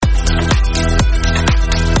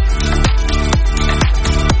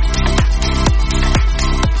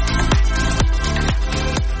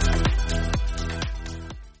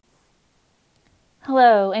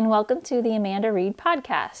welcome to the Amanda Reed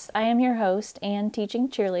podcast. I am your host and teaching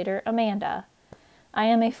cheerleader, Amanda. I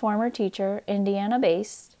am a former teacher,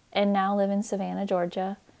 Indiana-based, and now live in Savannah,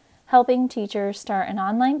 Georgia, helping teachers start an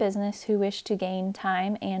online business who wish to gain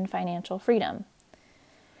time and financial freedom.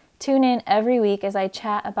 Tune in every week as I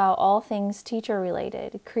chat about all things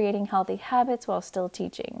teacher-related, creating healthy habits while still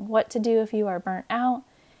teaching, what to do if you are burnt out,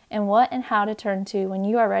 and what and how to turn to when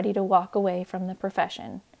you are ready to walk away from the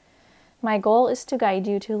profession. My goal is to guide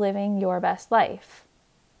you to living your best life.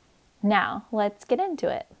 Now, let's get into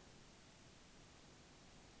it.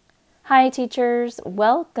 Hi, teachers.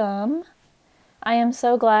 Welcome. I am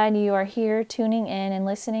so glad you are here tuning in and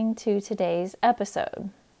listening to today's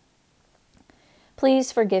episode.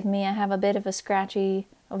 Please forgive me. I have a bit of a scratchy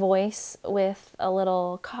voice with a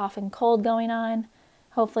little cough and cold going on.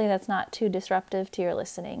 Hopefully that's not too disruptive to your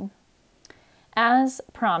listening. As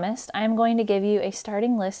promised, I am going to give you a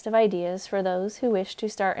starting list of ideas for those who wish to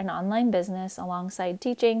start an online business alongside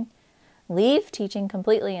teaching, leave teaching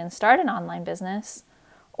completely and start an online business,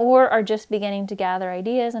 or are just beginning to gather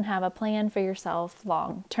ideas and have a plan for yourself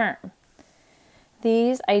long term.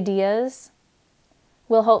 These ideas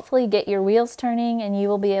will hopefully get your wheels turning and you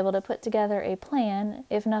will be able to put together a plan.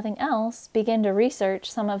 If nothing else, begin to research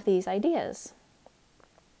some of these ideas.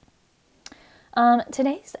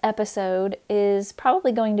 Today's episode is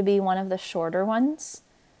probably going to be one of the shorter ones.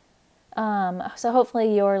 So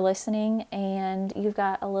hopefully you're listening and you've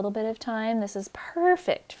got a little bit of time. This is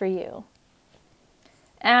perfect for you.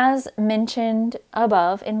 As mentioned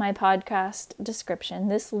above in my podcast description,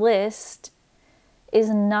 this list is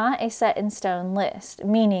not a set in stone list,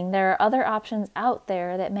 meaning there are other options out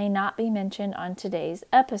there that may not be mentioned on today's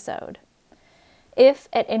episode. If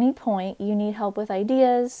at any point you need help with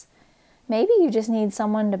ideas, maybe you just need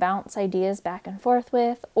someone to bounce ideas back and forth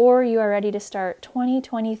with, or you are ready to start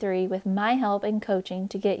 2023 with my help and coaching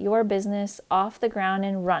to get your business off the ground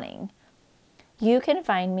and running. You can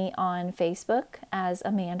find me on Facebook as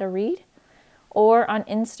Amanda Reed, or on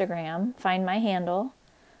Instagram, find my handle,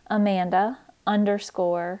 Amanda_Reed,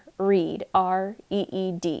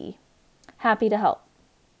 R-E-E-D. Happy to help.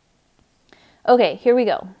 Okay, here we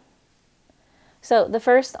go. So the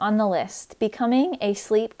first on the list, becoming a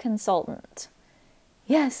sleep consultant.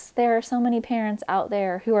 Yes, there are so many parents out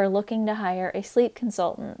there who are looking to hire a sleep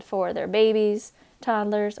consultant for their babies,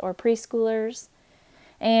 toddlers, or preschoolers.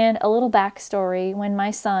 And a little backstory, when my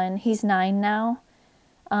son, he's 9 now,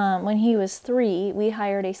 when he was 3, we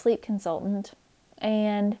hired a sleep consultant,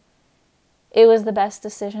 and it was the best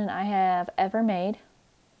decision I have ever made.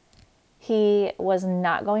 He was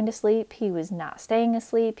not going to sleep. He was not staying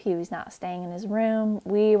asleep. He was not staying in his room.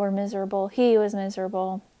 We were miserable. He was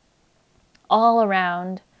miserable. All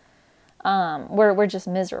around, we're just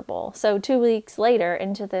miserable. So 2 weeks later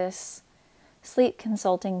into this sleep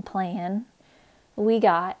consulting plan, we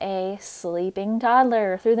got a sleeping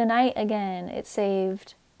toddler through the night again. It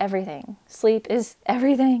saved everything. Sleep is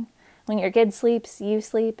everything. When your kid sleeps, you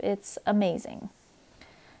sleep. It's amazing.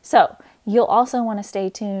 So you'll also want to stay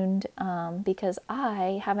tuned because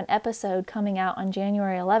I have an episode coming out on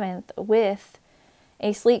January 11th with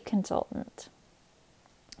a sleep consultant.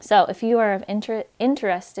 So if you are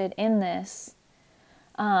interested in this,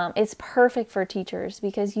 it's perfect for teachers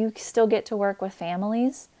because you still get to work with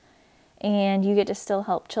families and you get to still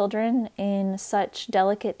help children in such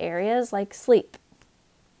delicate areas like sleep.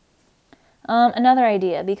 Another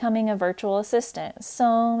idea, becoming a virtual assistant.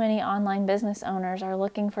 So many online business owners are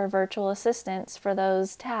looking for virtual assistants for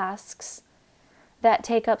those tasks that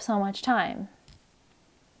take up so much time.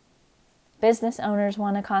 Business owners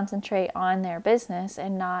want to concentrate on their business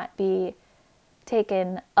and not be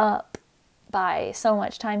taken up by so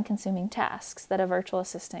much time-consuming tasks that a virtual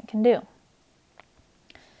assistant can do.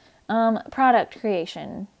 Product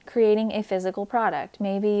creation, creating a physical product.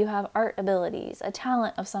 Maybe you have art abilities, a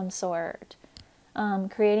talent of some sort.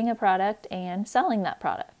 Creating a product and selling that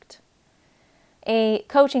product. A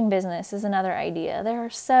coaching business is another idea. There are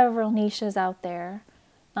several niches out there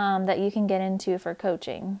that you can get into for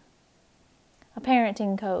coaching. A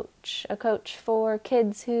parenting coach, a coach for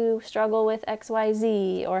kids who struggle with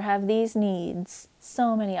XYZ or have these needs.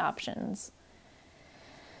 So many options.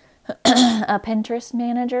 A Pinterest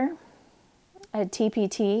manager, a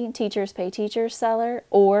TPT, Teachers Pay Teachers seller,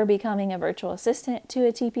 or becoming a virtual assistant to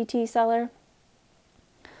a TPT seller.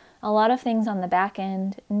 A lot of things on the back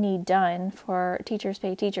end need done for Teachers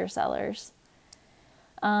Pay Teacher sellers.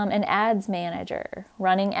 An ads manager,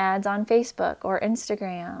 running ads on Facebook or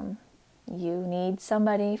Instagram. You need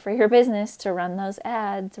somebody for your business to run those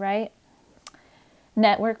ads, right?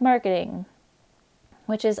 Network marketing,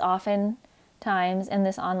 which is often times in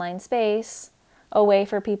this online space a way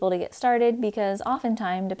for people to get started, because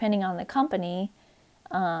oftentimes, depending on the company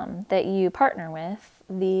that you partner with,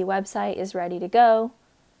 the website is ready to go.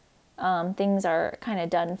 Things are kind of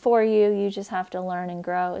done for you. You just have to learn and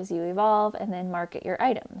grow as you evolve and then market your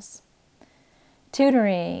items.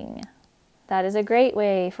 Tutoring. That is a great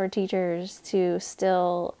way for teachers to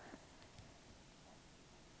still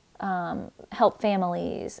help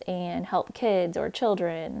families and help kids or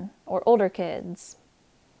children or older kids.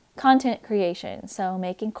 Content creation, so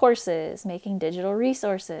making courses, making digital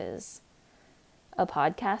resources. A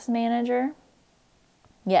podcast manager.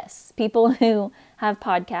 Yes, people who have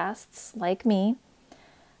podcasts like me.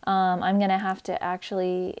 I'm going to have to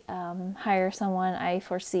actually hire someone I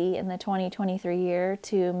foresee in the 2023 year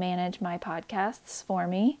to manage my podcasts for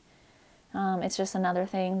me. It's just another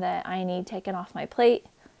thing that I need taken off my plate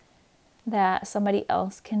that somebody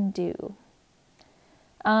else can do.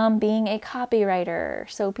 Being a copywriter,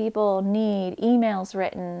 so people need emails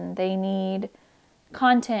written, they need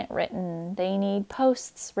content written, they need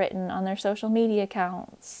posts written on their social media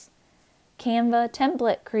accounts. Canva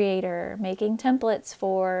template creator, making templates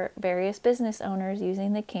for various business owners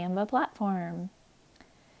using the Canva platform.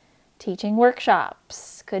 Teaching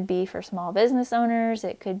workshops, could be for small business owners,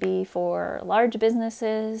 it could be for large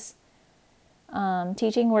businesses.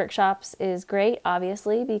 Teaching workshops is great,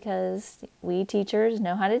 obviously, because we teachers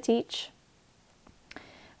know how to teach.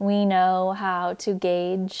 We know how to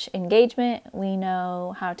gauge engagement. We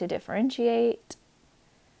know how to differentiate.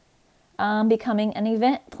 Becoming an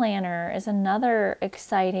event planner is another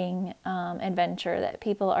exciting adventure that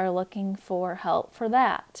people are looking for help for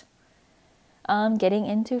that. Getting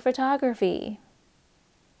into photography.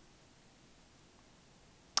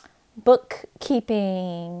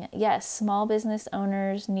 Bookkeeping. Yes, small business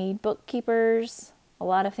owners need bookkeepers. A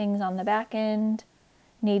lot of things on the back end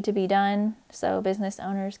need to be done so business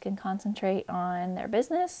owners can concentrate on their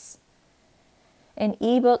business. An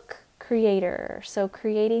ebook creator, so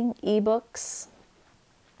creating ebooks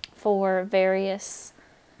for various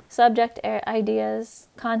subject ideas,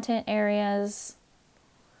 content areas,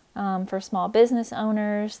 for small business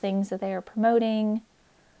owners, things that they are promoting.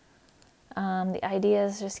 The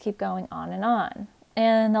ideas just keep going on and on.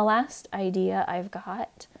 And the last idea I've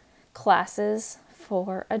got, classes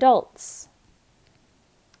for adults.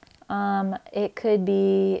 It could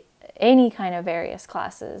be any kind of various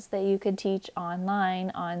classes that you could teach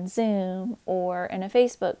online on Zoom or in a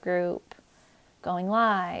Facebook group, going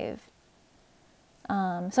live.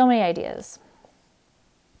 So many ideas.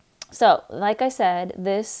 So, like I said,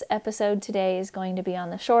 this episode today is going to be on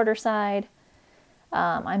the shorter side.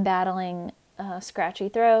 I'm battling a scratchy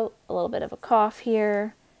throat, a little bit of a cough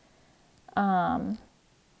here.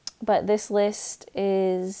 But this list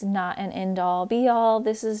is not an end-all, be-all.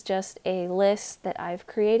 This is just a list that I've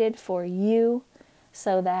created for you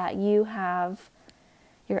so that you have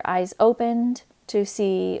your eyes opened to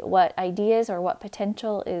see what ideas or what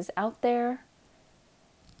potential is out there.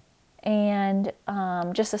 And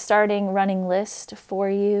just a starting running list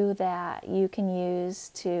for you that you can use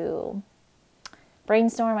to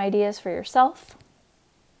brainstorm ideas for yourself.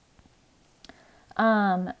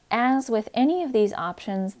 As with any of these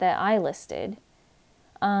options that I listed,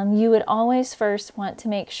 you would always first want to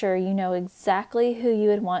make sure you know exactly who you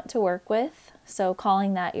would want to work with, so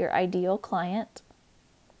calling that your ideal client,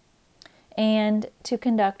 and to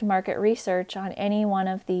conduct market research on any one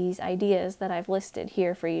of these ideas that I've listed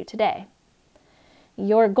here for you today.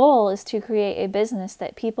 Your goal is to create a business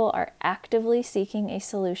that people are actively seeking a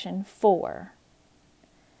solution for.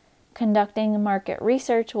 Conducting market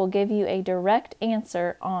research will give you a direct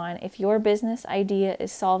answer on if your business idea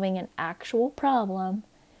is solving an actual problem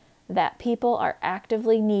that people are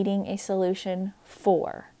actively needing a solution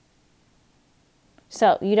for.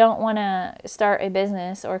 So you don't want to start a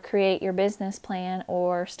business or create your business plan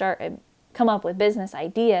or come up with business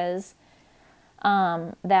ideas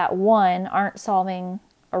that, one, aren't solving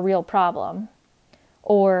a real problem,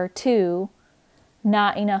 or two,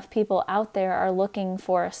 not enough people out there are looking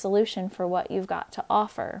for a solution for what you've got to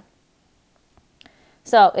offer.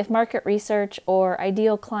 So if market research or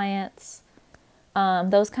ideal clients,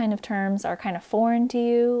 those kind of terms are kind of foreign to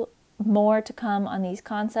you, more to come on these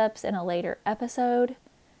concepts in a later episode.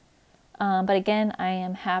 But again, I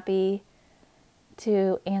am happy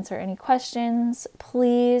to answer any questions.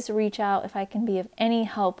 Please reach out if I can be of any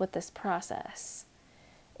help with this process.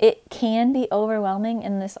 It can be overwhelming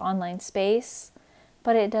in this online space,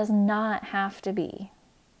 but it does not have to be.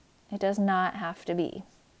 It does not have to be.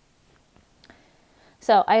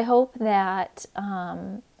 So I hope that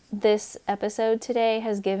this episode today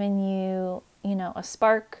has given you, a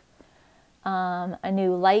spark a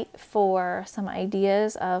new light for some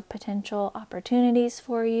ideas of potential opportunities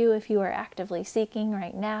for you if you are actively seeking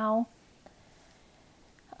right now.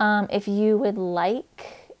 If you would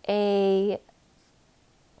like a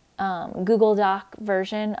Google Doc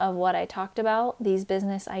version of what I talked about, these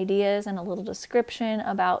business ideas, and a little description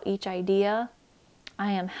about each idea,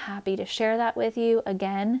 I am happy to share that with you.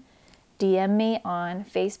 Again, DM me on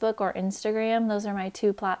Facebook or Instagram. Those are my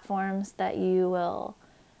two platforms that you will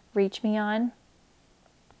reach me on.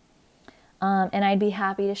 And I'd be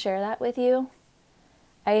happy to share that with you.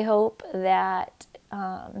 I hope that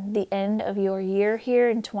the end of your year here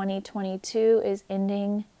in 2022 is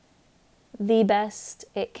ending the best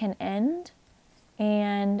it can end.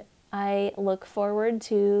 And I look forward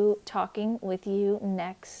to talking with you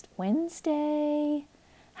next Wednesday.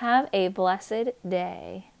 Have a blessed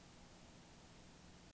day.